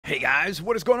Hey guys,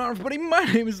 what is going on everybody? My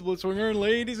name is Blitzwinger, and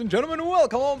ladies and gentlemen,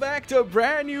 welcome on back to a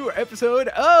brand new episode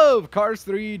of Cars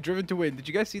 3 Driven to Win. Did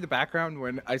you guys see the background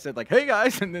when I said like, hey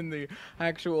guys, and then the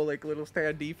actual like little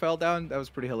standee fell down? That was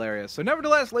pretty hilarious. So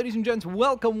nevertheless, ladies and gents,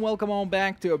 welcome on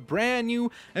back to a brand new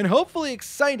and hopefully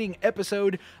exciting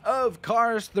episode of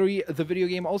Cars 3, the video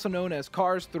game, also known as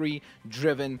Cars 3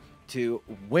 Driven to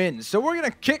Win. So we're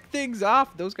gonna kick things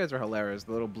off. Those guys are hilarious,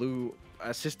 the little blue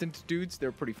assistant dudes.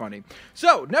 They're pretty funny.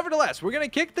 So nevertheless, we're gonna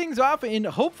kick things off in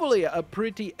hopefully a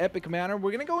pretty epic manner.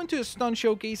 We're gonna go into a stunt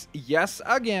showcase, yes,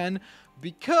 again,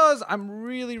 because I'm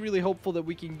really hopeful that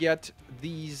we can get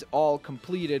these all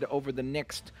completed over the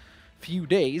next few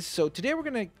days. So today we're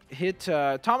gonna hit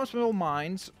Thomasville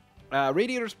Mines,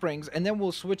 Radiator Springs, and then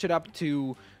we'll switch it up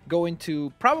to go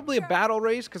into probably a battle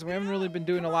race, because we haven't really been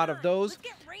doing a lot of those.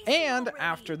 And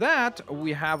after that,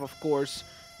 we have, of course,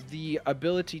 the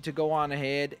ability to go on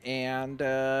ahead and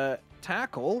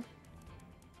tackle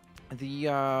the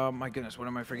my goodness, what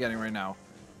am I forgetting right now?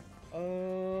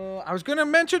 I was gonna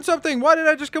mention something. Why did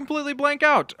I just completely blank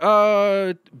out?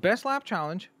 Best lap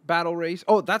challenge, battle race.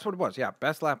 Oh, that's what it was. Yeah,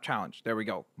 best lap challenge. There we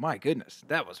go. My goodness,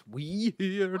 that was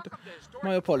weird.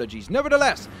 My apologies.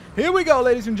 Nevertheless, here we go,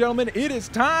 ladies and gentlemen. It is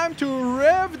time to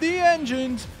rev the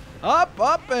engines up,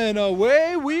 and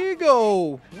away we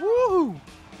go. Woohoo!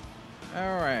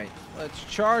 Alright, let's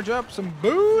charge up some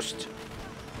boost.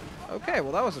 Okay,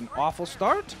 well that was an awful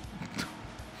start.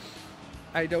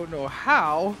 I don't know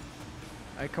how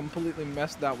I completely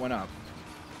messed that one up.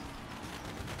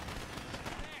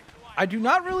 I do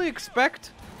not really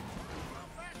expect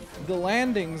the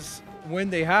landings when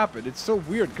they happen. It's so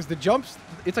weird because the jumps,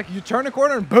 it's like you turn a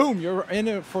corner and boom, you're in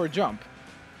it for a jump.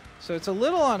 So it's a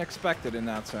little unexpected in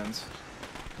that sense.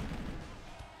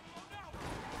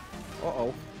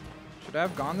 Uh-oh. Should I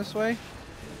have gone this way?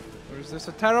 Or is this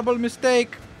a terrible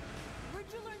mistake? Where'd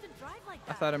you learn to drive like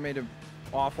that? I thought I made an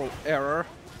awful error.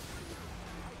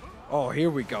 Oh, here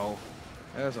we go.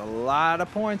 There's a lot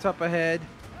of points up ahead.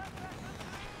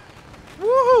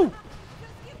 Woohoo!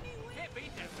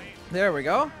 There we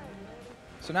go.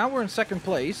 So now we're in second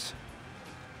place,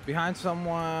 behind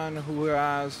someone who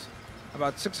has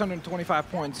about 625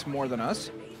 points more than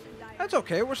us. That's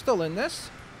okay, we're still in this.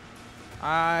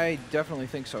 I definitely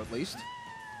think so, at least.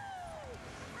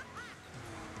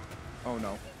 Oh,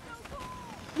 no.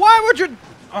 Why would you...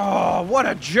 Oh, what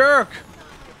a jerk.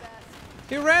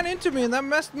 He ran into me and that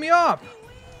messed me up.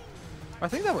 I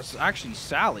think that was actually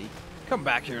Sally. Come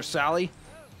back here, Sally.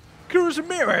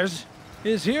 Ramirez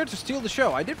is here to steal the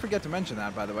show. I did forget to mention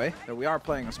that, by the way, that we are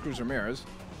playing as Ramirez.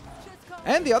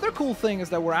 And the other cool thing is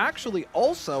that we're actually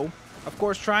also, of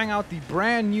course, trying out the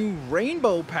brand new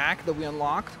rainbow pack that we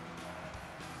unlocked.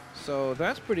 So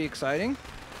that's pretty exciting.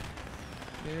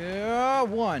 Yeah,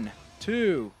 1,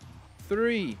 2,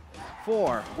 3,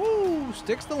 4. Woo!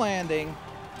 Sticks the landing.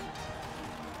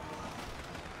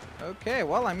 Okay,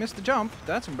 well, I missed the jump.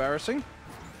 That's embarrassing.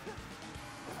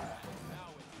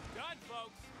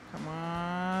 Come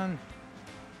on.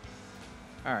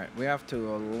 Alright, we have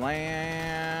to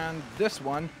land this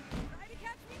one.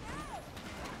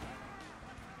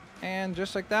 And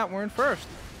just like that, we're in first.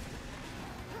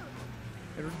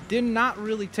 It did not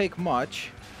really take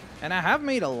much, and I have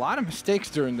made a lot of mistakes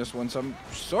during this one, so I'm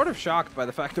sort of shocked by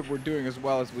the fact that we're doing as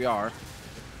well as we are.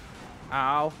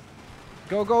 Ow.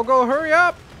 Go, go, go, hurry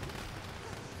up!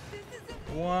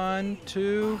 1,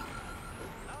 2...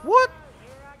 What?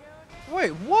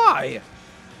 Wait, why?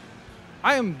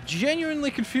 I am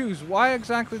genuinely confused. Why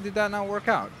exactly did that not work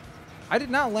out? I did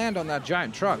not land on that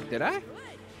giant truck, did I? At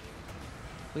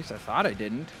least I thought I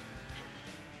didn't.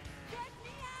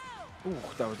 Ooh,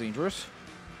 that was dangerous.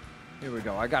 Here we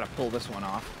go. I gotta pull this one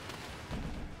off.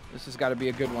 This has got to be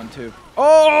a good one, too.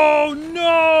 Oh,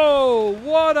 no!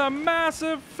 What a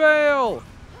massive fail!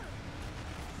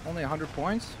 Only 100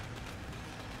 points?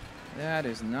 That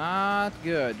is not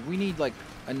good. We need, like,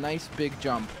 a nice big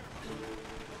jump.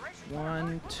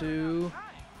 1, 2...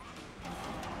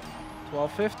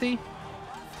 1250.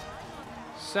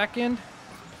 Second.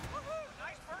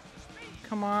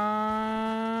 Come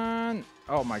on.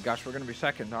 Oh my gosh, we're gonna be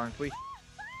second, aren't we?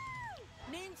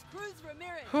 Name's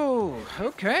Ramirez. Oh,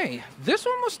 okay. This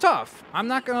one was tough. I'm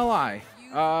not gonna lie.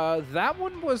 That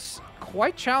one was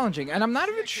quite challenging, and I'm not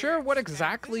even sure what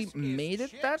exactly made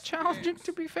it that challenging,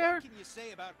 to be fair.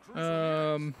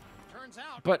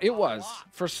 But it was.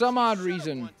 For some odd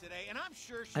reason,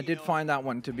 I did find that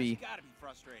one to be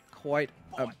quite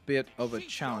a bit of a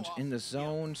challenge in the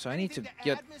zone, so I need to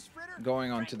get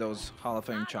going on to those Hall of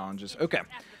Fame challenges. Okay,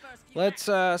 let's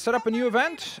set up a new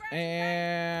event,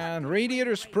 and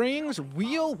Radiator Springs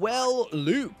Wheel Well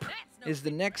Loop. is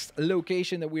the next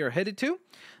location that we are headed to.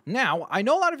 Now, I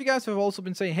know a lot of you guys have also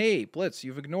been saying, hey, Blitz,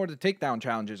 you've ignored the takedown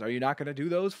challenges. Are you not going to do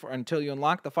those until you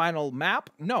unlock the final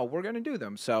map? No, we're going to do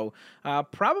them. So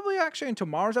probably actually in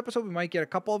tomorrow's episode, we might get a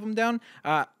couple of them down.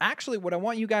 Actually, what I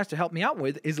want you guys to help me out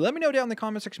with is let me know down in the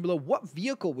comment section below what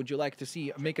vehicle would you like to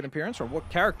see make an appearance, or what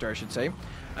character, I should say,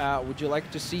 would you like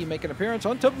to see make an appearance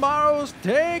on tomorrow's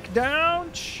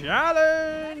takedown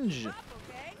challenge.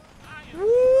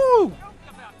 Woo!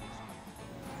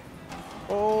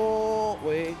 Oh,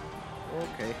 wait.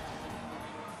 Okay.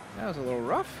 That was a little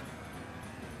rough.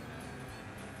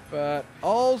 But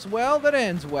all's well that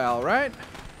ends well, right?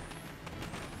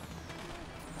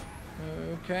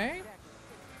 Okay.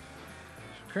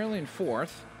 Currently in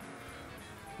 4th,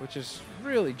 which is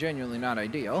really genuinely not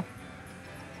ideal.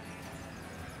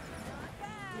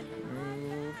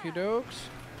 Okie dokes.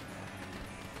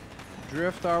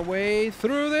 Drift our way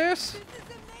through this.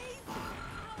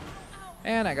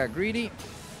 And I got greedy.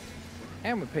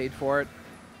 And we paid for it.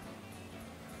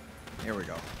 Here we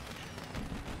go.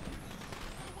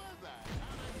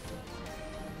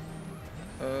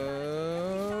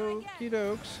 Okie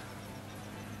dokes.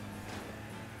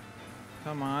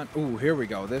 Come on. Ooh, here we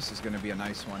go. This is going to be a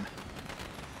nice one.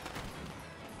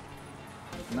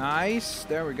 Nice.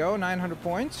 There we go. 900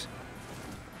 points.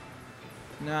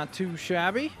 Not too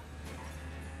shabby.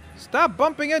 Stop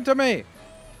bumping into me!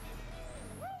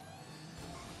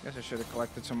 Guess I should have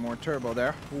collected some more turbo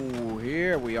there. Ooh,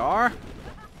 here we are. Just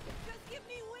give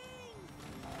me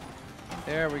wings.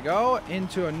 There we go.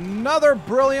 Into another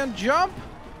brilliant jump.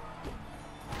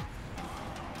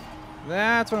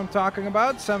 That's what I'm talking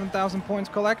about. 7,000 points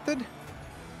collected.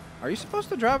 Are you supposed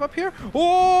to drive up here?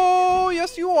 Oh,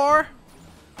 yes you are.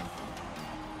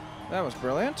 That was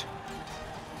brilliant.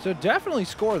 So definitely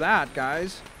score that,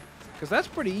 guys. Because that's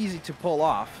pretty easy to pull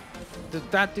off.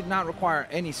 That did not require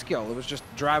any skill. It was just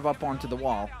drive up onto the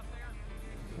wall.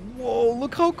 Whoa,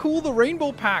 look how cool the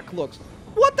rainbow pack looks.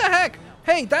 What the heck?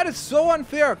 Hey, that is so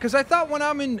unfair. Because I thought when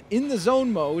I'm in the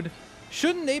zone mode,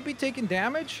 shouldn't they be taking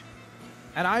damage?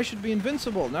 And I should be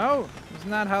invincible. No?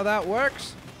 Isn't that how that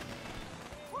works?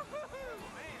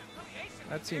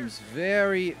 That seems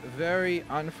very, very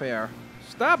unfair.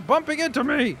 Stop bumping into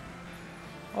me!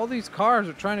 All these cars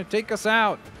are trying to take us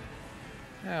out.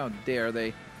 How dare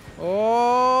they?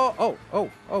 Oh, oh, oh,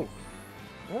 oh.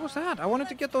 What was that? I wanted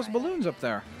to get those balloons up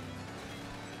there.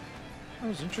 That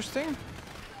was interesting.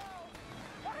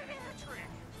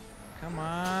 Come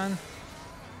on.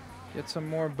 Get some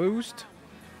more boost.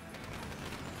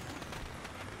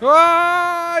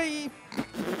 Ah!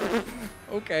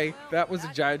 Okay, that was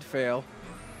a giant fail.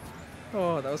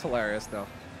 Oh, that was hilarious, though.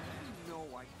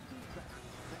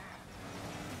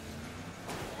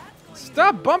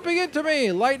 Stop bumping into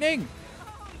me, lightning!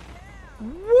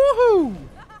 Woohoo!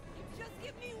 Just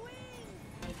give me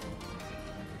wings.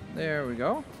 There we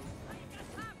go.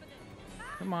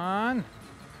 Come on.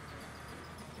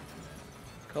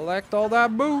 Collect all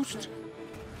that boost.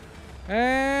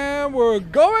 And we're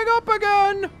going up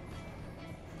again!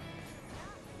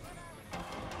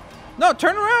 No,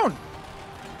 turn around!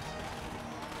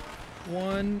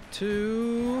 1,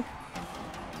 2...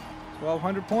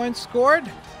 1,200 points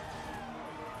scored.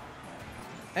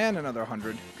 And another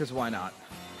 100, because why not?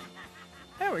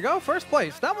 There we go, first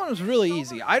place. That one was really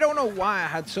easy. I don't know why I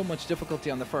had so much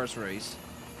difficulty on the first race.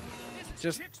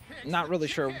 Just not really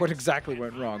sure what exactly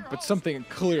went wrong, but something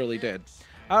clearly did.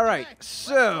 All right,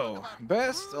 so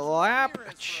best lap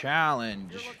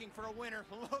challenge.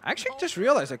 I actually just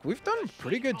realized, like, we've done a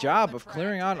pretty good job of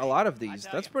clearing out a lot of these.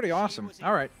 That's pretty awesome.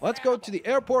 All right, let's go to the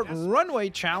airport runway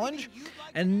challenge.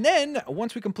 And then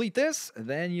once we complete this,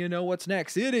 then you know what's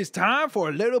next. It is time for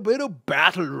a little bit of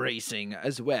battle racing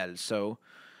as well. So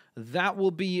that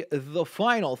will be the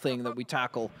final thing that we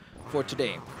tackle for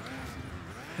today.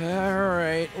 All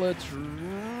right, let's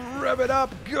rev it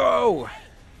up. Go!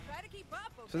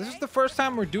 So this is the first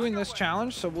time we're doing this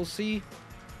challenge, so we'll see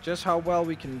just how well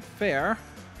we can fare.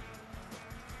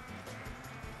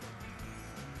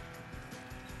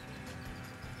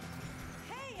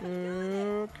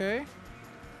 Okay.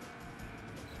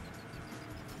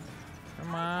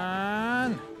 Come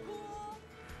on.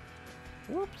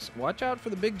 Whoops. Watch out for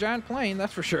the big giant plane,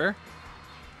 that's for sure.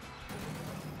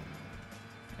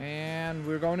 And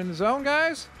we're going in the zone,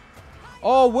 guys.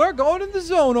 Oh, we're going in the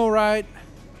zone, all right.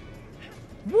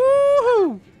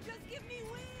 Woohoo!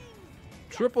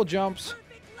 Triple jumps.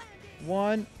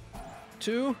 1,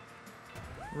 2.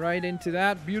 Right into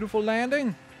that beautiful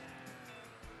landing.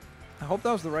 I hope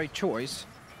that was the right choice.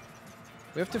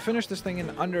 We have to finish this thing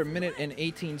in under 1 minute and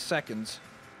 18 seconds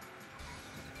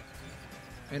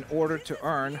in order to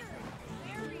earn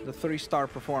the 3-star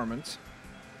performance.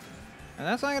 And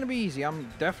that's not going to be easy. I'm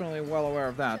definitely well aware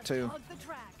of that, too. Hug the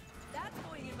track. That's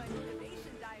going in my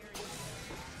motivation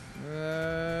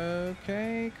diary.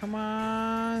 Okay, come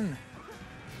on.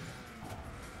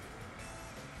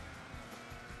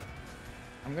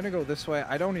 I'm going to go this way.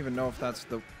 I don't even know if that's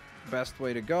the best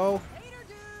way to go. Later,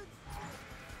 dudes.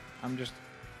 I'm just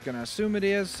going to assume it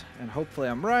is, and hopefully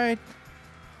I'm right.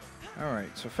 All right,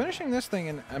 so finishing this thing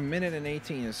in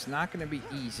 1:18 is not going to be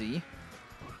easy.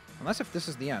 Unless if this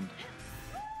is the end.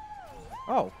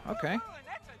 Oh, okay.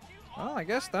 Well, I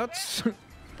guess that's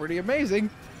pretty amazing.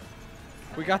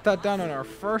 We got that done on our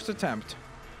first attempt.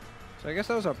 So I guess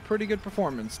that was a pretty good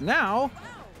performance. Now,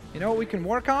 you know what we can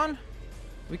work on?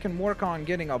 We can work on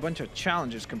getting a bunch of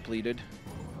challenges completed.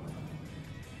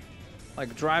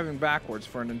 Like driving backwards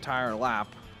for an entire lap.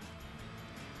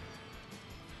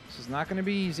 This is not going to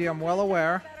be easy, I'm well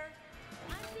aware.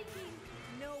 I'm thinking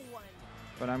no one.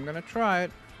 But I'm going to try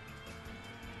it.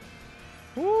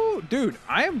 Ooh, dude,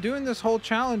 I am doing this whole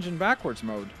challenge in backwards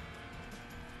mode.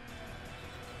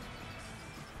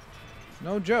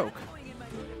 No joke. That's going in my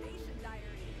motivation diary.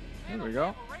 There we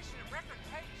go.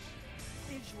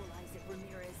 Visualize it,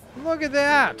 Ramirez. Look at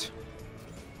that.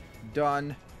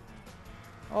 Done.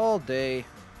 All day.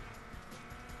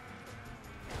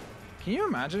 Can you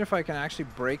imagine if I can actually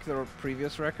break the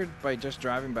previous record by just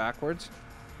driving backwards?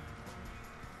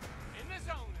 In the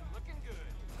zone and looking good.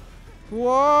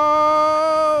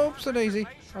 Whoa! Oops, a daisy.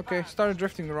 Okay, started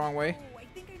drifting the wrong way. Oh, I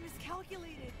think I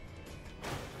miscalculated.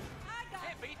 I got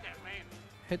Can't beat that man.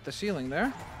 Hit the ceiling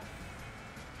there.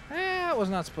 That was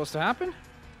not supposed to happen.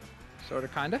 Sorta,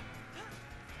 kinda.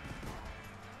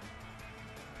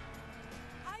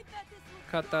 I bet this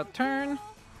looks Cut that turn.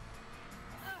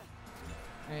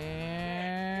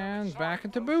 And back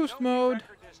into boost mode.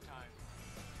 Record this time.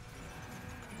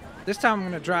 This time I'm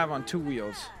going to drive on 2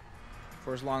 wheels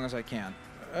for as long as I can.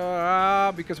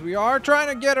 Because we are trying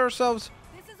to get ourselves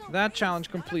This is a that race, challenge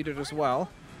not a completed as carnival. well.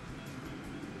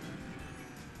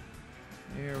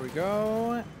 Here we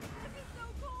go. That'd be so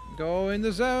cool. Go in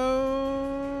the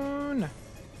zone.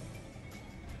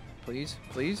 Please,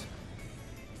 please.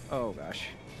 Oh gosh,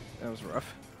 that was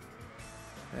rough.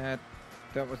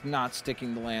 That was not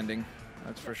sticking the landing.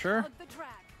 That's for sure. Hug the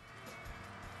track.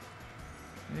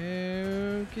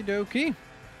 Okie dokie.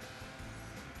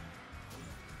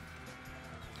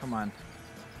 Come on.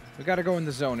 We gotta go in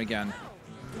the zone again. That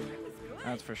was good.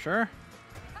 That's for sure.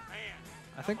 Man,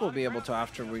 I think we'll be able to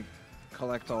after we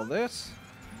collect all this.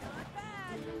 Not bad.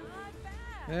 Not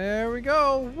bad. There we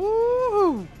go.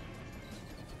 Woo! Wow.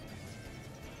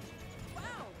 That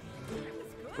was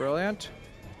good. Brilliant.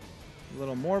 A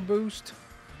little more boost.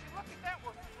 look at that.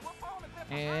 We're falling a bit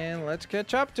behind. And let's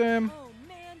catch up to him. Oh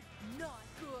man, not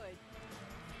good.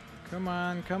 Come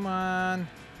on, come on.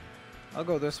 I'll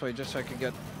go this way just so I can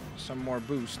get some more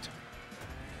boost.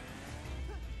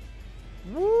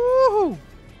 Woo! Well,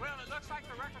 it looks like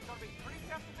the record's gonna be pretty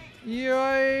tough to beat.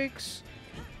 Yikes.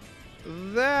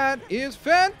 That is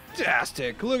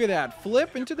fantastic. Look at that.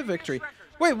 Flip into the victory.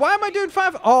 Wait, why am I doing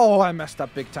 5? Oh, I messed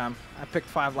up big time. I picked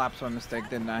 5 laps by mistake,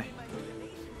 didn't I? In my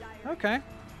motivation diary. Okay.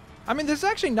 I mean, this is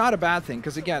actually not a bad thing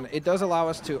because, again, it does allow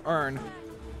us to earn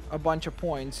a bunch of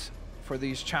points for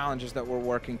these challenges that we're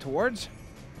working towards.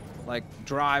 Like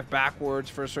drive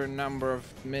backwards for a certain number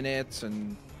of minutes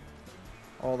and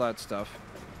all that stuff.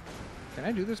 Can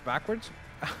I do this backwards?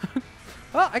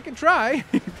 Well, I can try.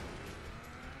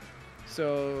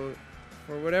 So,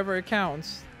 for whatever it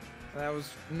counts, that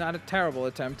was not a terrible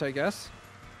attempt, I guess.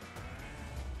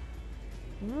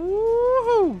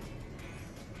 Woohoo!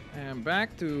 And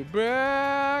back to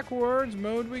backwards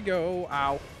mode we go.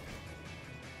 Ow.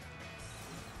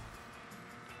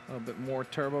 A little bit more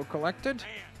turbo collected. Man,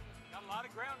 got a lot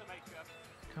of ground to make up.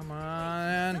 Come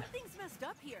on. Something's messed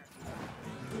up here.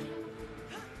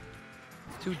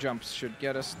 2 jumps should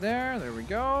get us there. There we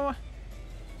go.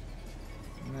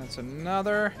 And that's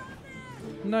another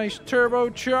nice turbo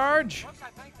charge. Looks,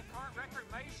 I think the current record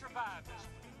may survive this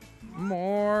one.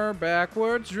 More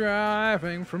backwards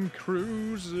driving from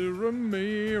Cruiser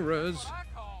Ramirez. What I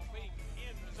call being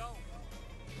in the zone.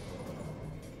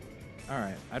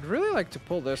 Alright, I'd really like to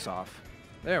pull this off.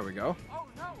 There we go. Oh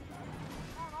no!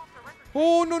 Thrown off the record.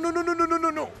 Oh, no, no, no, no, no, no, no,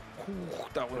 no. Ooh,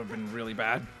 that would have been really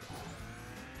bad.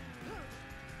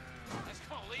 It's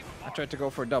gonna leave him I marked. tried to go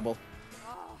for a double.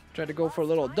 Oh, Tried to go for a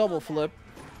little double flip.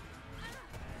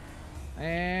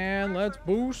 And let's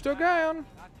boost again.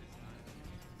 Not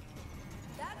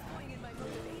this time. that's going in my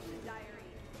motivation diary.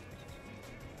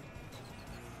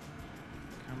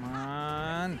 Come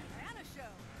on. Ran a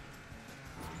show.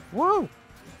 Woo!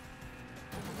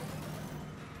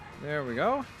 There we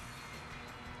go.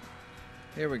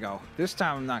 Here we go. This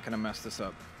time I'm not going to mess this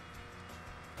up.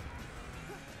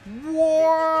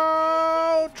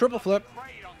 Whoa! Triple flip.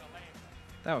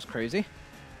 That was crazy.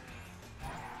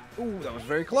 Ooh, that was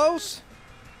very close.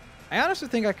 I honestly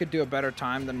think I could do a better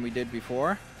time than we did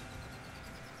before.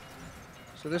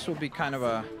 So this will be kind of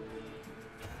a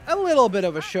little bit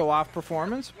of a show-off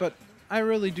performance, but I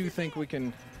really do think we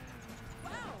can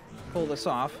pull this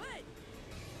off.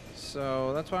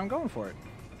 So that's why I'm going for it.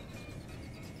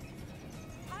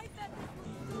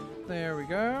 There we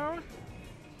go.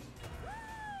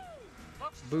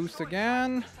 Boost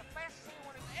again.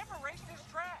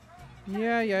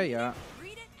 Yeah.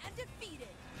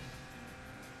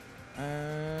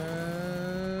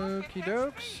 Okie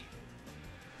dokes.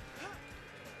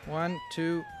 1,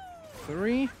 2,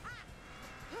 3.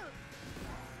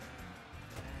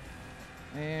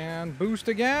 And boost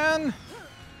again.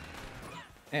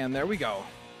 And there we go.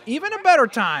 Even a better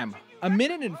time. 1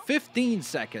 minute and 15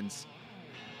 seconds.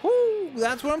 Whoo,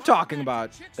 that's what I'm talking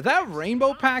about. That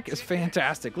rainbow pack is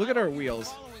fantastic. Look at our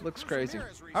wheels. Looks crazy.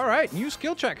 All right, new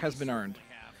skill check has been earned.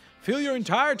 Fill your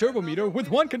entire turbo meter with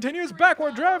one continuous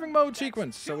backward driving mode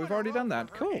sequence. So we've already done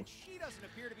that. Cool.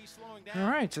 All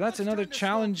right, so that's another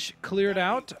challenge cleared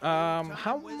out.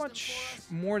 How much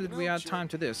more did we add time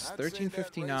to this?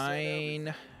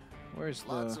 13:59. Where's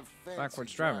the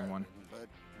backwards driving one?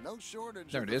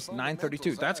 There it is,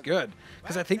 9:32. That's good,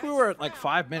 because I think we were at like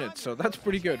 5 minutes, so that's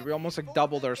pretty good. We almost like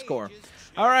doubled our score.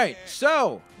 All right,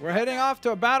 so we're heading off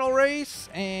to a battle race,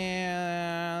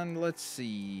 and let's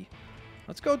see.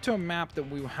 Let's go to a map that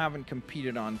we haven't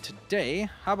competed on today.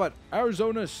 How about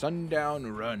Arizona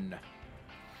Sundown Run?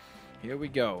 Here we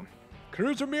go.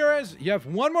 Cruz Ramirez, you have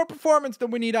one more performance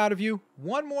that we need out of you.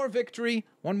 One more victory.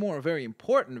 One more very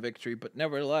important victory, but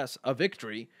nevertheless a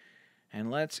victory. And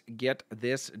let's get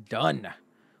this done.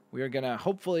 We are going to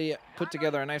hopefully put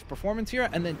together a nice performance here.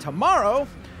 And then tomorrow,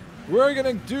 we're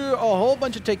going to do a whole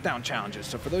bunch of takedown challenges.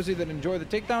 So for those of you that enjoy the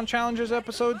takedown challenges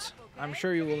episodes, I'm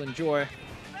sure you will enjoy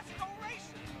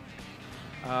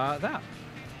that.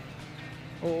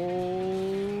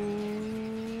 Oh,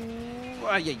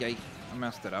 ay. I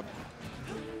messed it up.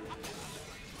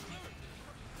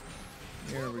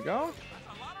 Here we go.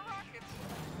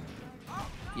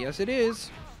 Yes, it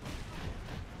is.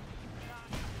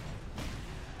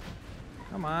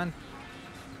 Come on.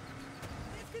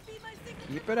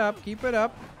 Keep it up, keep it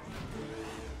up.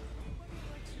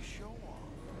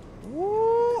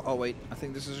 Woo! Oh, wait. I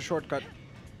think this is a shortcut.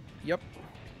 Yep.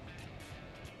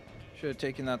 Should have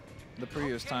taken that the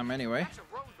previous time anyway.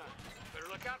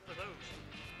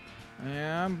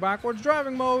 And backwards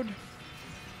driving mode.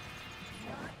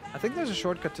 I think there's a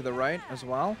shortcut to the right as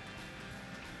well.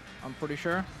 I'm pretty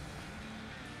sure.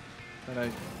 That I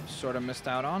sort of missed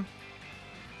out on.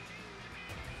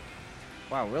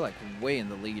 Wow, we're like way in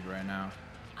the lead right now.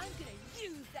 I'm gonna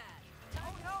use that.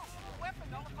 Oh no, the weapon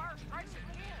nullifier strikes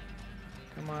again.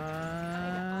 Come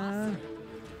on.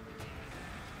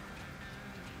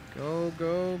 Go,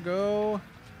 go, go.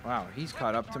 Wow, he's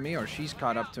caught up to me, or she's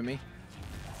caught up to me.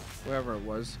 Whoever it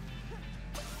was.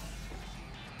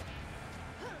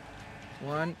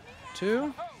 1,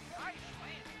 2.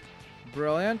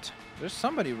 Brilliant. There's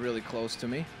somebody really close to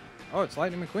me. Oh, it's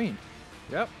Lightning McQueen.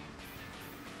 Yep.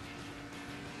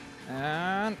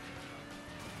 And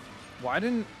why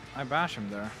didn't I bash him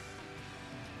there?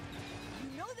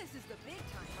 You know this is the big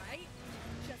time, right?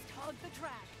 Just hug the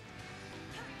track.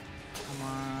 Come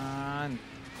on.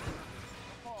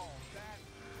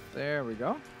 There we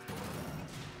go.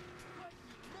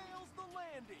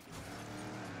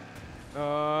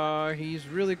 He's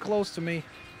really close to me.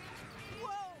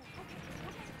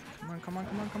 Come on, come on,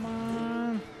 come on, come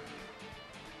on.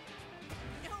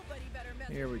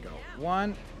 Here we go.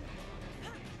 1.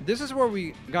 This is where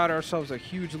we got ourselves a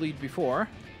huge lead before.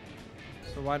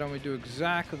 So why don't we do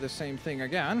exactly the same thing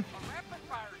again?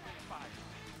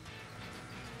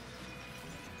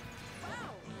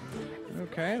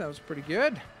 Okay, that was pretty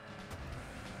good.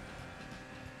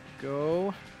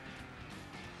 Go.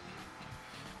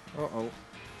 Uh-oh.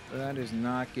 That is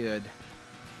not good.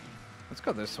 Let's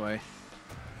go this way.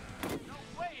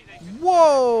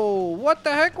 Whoa! What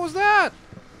the heck was that?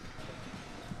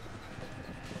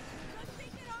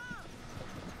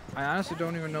 I honestly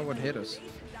don't even know what hit us.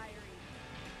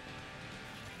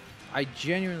 I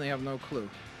genuinely have no clue.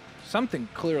 Something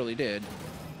clearly did.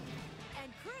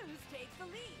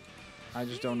 I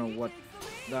just don't know what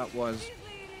that was.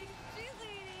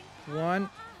 1.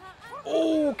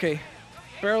 Oh, okay.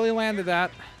 Barely landed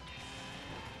that.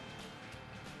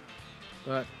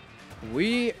 But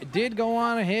we did go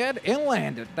on ahead and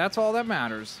land it. That's all that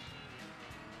matters.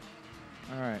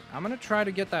 All right, I'm gonna try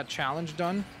to get that challenge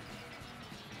done,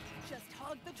 Just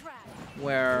hug the track.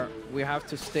 where we have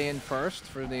to stay in first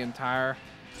for the entire.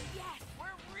 Yes. We're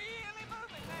really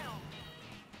moving now.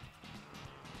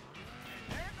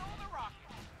 And there go the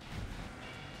rockets.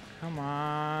 Come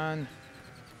on.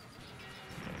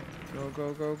 Go,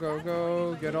 go, go, go,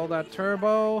 go. Get all that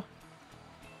turbo.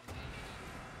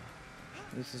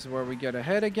 This is where we get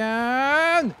ahead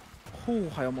again. Oh,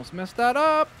 I almost messed that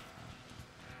up.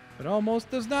 It almost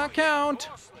does not count.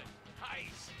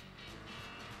 Nice.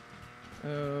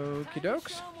 Okie Time to dokes.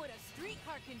 show 'em what a street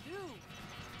car can do.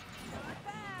 Not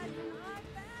bad. Not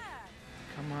bad.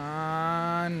 Come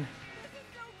on. This is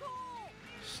so cool.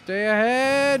 Stay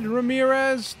ahead,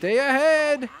 Ramirez. Stay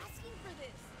ahead. Asking for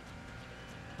this.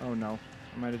 Oh, no.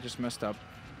 I might have just messed up.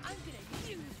 I'm gonna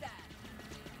use that.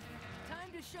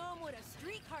 Time to show 'em what a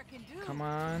street car can do. Come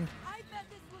on. I bet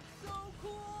this looks so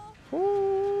cool.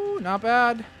 Ooh, not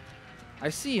bad. I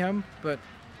see him, but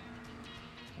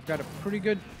I've got a pretty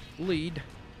good lead.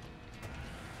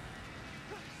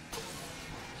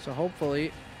 So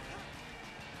hopefully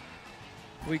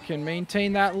we can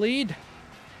maintain that lead.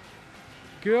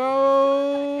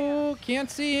 Go! Can't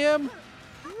see him.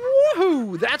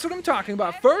 Woohoo! That's what I'm talking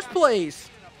about. First place.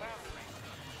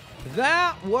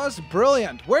 That was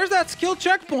brilliant. Where's that skill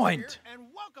checkpoint? And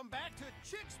welcome back to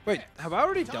Chicks Wait, Picks. have I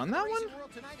already Top done of the that racing one?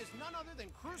 world tonight is none other than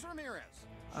Cruz Ramirez.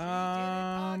 She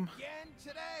Um, did it again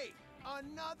today.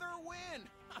 Another win.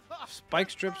 Spike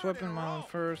strips Third weapon in a mile row.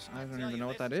 first. I I don't tell even you, know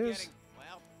what this that is. getting,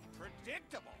 well,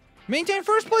 predictable. Maintain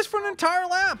first place for an entire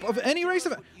lap of any race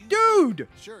event. Dude!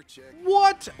 Sure, chick.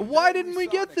 What? Why Then didn't we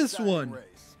saw get an this exciting one?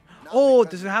 race. Not Oh,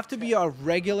 because does it of have the to be tech, a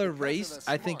regular but because of race?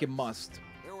 the I think it smarts. must.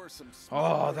 There were some Oh,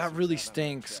 smart that racers really out on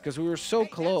stinks that because we were so Hey,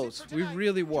 that's it close. for We tonight.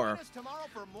 really Join were. us tomorrow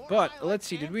for more But highlights let's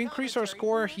see, did and we increase our commentary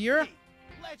score with here?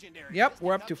 the legendary Yep, Disney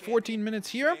we're up Cup to 14 champion, minutes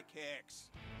here. Chick Hicks.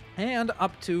 And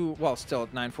up to, well, still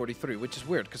at 9:43, which is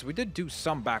weird because we did do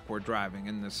some backward driving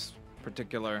in this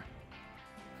particular.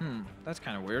 That's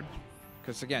kind of weird.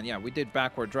 Because again, yeah, we did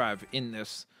backward drive in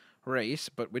this race,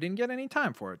 but we didn't get any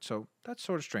time for it, so that's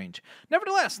sort of strange.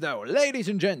 Nevertheless, though, ladies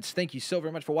and gents, thank you so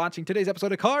very much for watching today's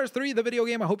episode of Cars 3, the video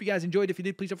game. I hope you guys enjoyed. If you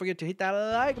did, please don't forget to hit that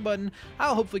like button.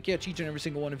 I'll hopefully catch each and every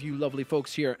single one of you lovely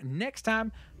folks here next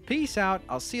time. Peace out.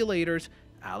 I'll see you later,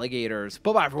 alligators.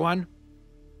 Bye-bye, everyone.